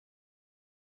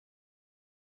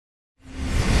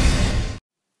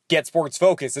Get Sports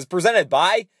Focus is presented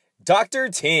by Dr.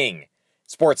 Ting,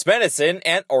 Sports Medicine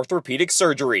and Orthopedic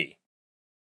Surgery.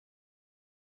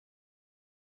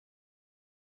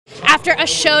 After a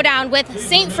showdown with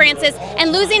St. Francis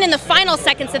and losing in the final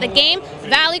seconds of the game,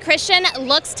 Valley Christian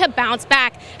looks to bounce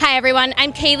back. Hi everyone,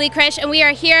 I'm Kaylee Krish and we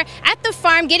are here at the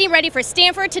farm getting ready for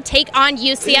Stanford to take on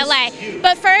UCLA.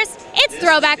 But first, it's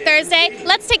Throwback Thursday.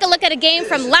 Let's take a look at a game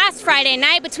from last Friday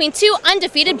night between two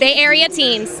undefeated Bay Area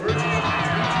teams.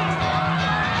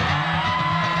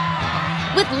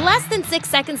 With less than 6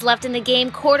 seconds left in the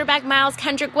game, quarterback Miles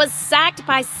Kendrick was sacked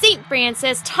by St.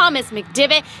 Francis Thomas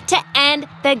McDivitt to end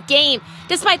the game.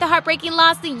 Despite the heartbreaking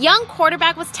loss, the young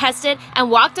quarterback was tested and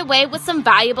walked away with some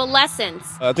valuable lessons.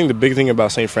 I think the big thing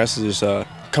about St. Francis is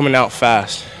coming out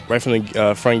fast. Right from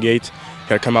the front gate,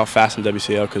 got to come out fast in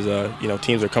WCL because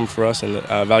teams are coming for us, and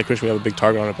Valley Christian, we have a big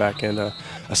target on our back. And a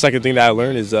second thing that I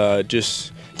learned is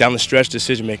just down the stretch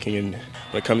decision making, and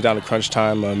when it comes down to crunch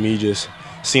time, me just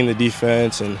seeing the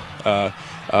defense and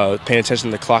paying attention to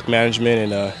the clock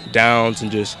management and downs, and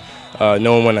just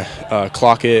knowing when to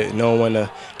clock it, knowing when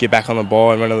to get back on the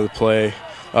ball and run another play,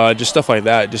 just stuff like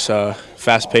that. Just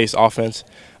fast-paced offense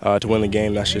to win the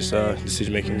game. That's just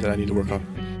decision-making that I need to work on.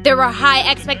 There were high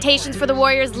expectations for the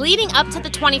Warriors leading up to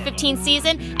the 2015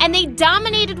 season, and they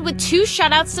dominated with 2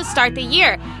 shutouts to start the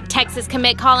year. Texas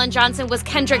commit Colin Johnson was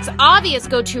Kendrick's obvious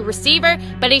go-to receiver,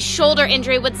 but a shoulder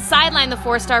injury would sideline the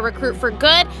 4-star recruit for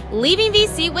good, leaving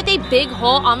VC with a big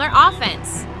hole on their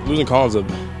offense. Losing Collins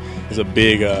is a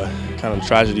big kind of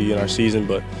tragedy in our season,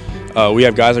 but we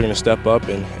have guys that are going to step up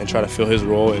and try to fill his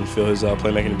role and fill his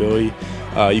playmaking ability.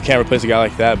 You can't replace a guy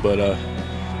like that, but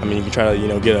you can try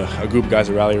to get a group of guys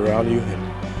to rally around you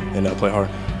and play hard.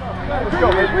 Let's go,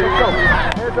 let's go.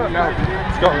 Heads up now.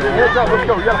 Let's go. Heads up, let's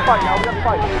go. We gotta fight now. We gotta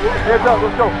fight. Heads up,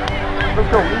 let's go.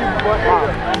 Let's go.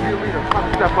 You leader.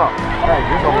 Step up. Hey,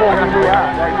 there's a hole in your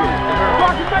eye right here.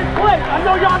 Y'all can make plays. I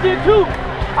know y'all did too.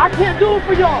 I can't do it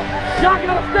for y'all. Y'all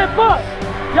gotta step up.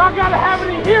 Y'all gotta have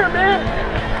it in here, man.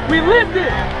 We lived it.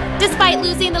 Despite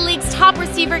losing the league's top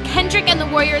receiver, Kendrick and the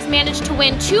Warriors managed to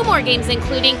win 2 more games,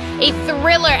 including a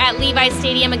thriller at Levi's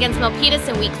Stadium against Milpitas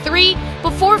in Week 3,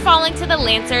 before falling to the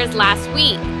Lancers last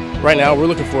week. Right now, we're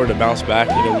looking forward to bounce back.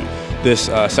 This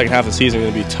second half of the season is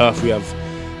going to be tough. We have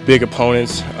big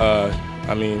opponents.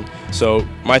 So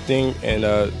my thing and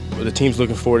the team's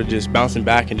looking forward to just bouncing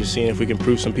back and just seeing if we can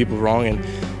prove some people wrong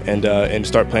and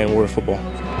start playing Warrior football.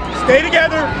 Stay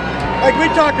together, like we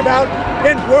talked about,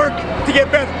 and work to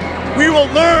get better. We will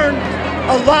learn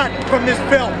a lot from this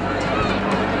film.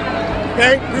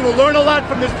 Okay? We will learn a lot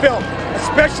from this film,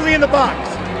 especially in the box.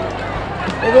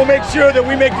 And we'll make sure that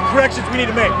we make the corrections we need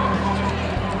to make.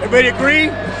 Everybody agree?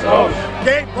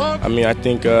 Okay, I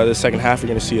think the second half you're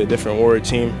going to see a different Warrior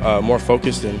team, more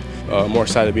focused and more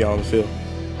excited to be on the field.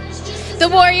 The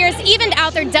Warriors evened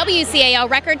out their WCAL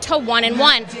record to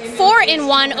 1-1,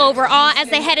 4-1 overall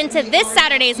as they head into this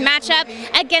Saturday's matchup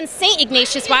against St.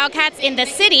 Ignatius Wildcats in the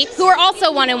city, who are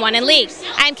also 1-1 in league.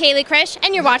 I'm Kaylee Krish,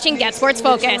 and you're watching Get Sports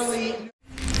Focus.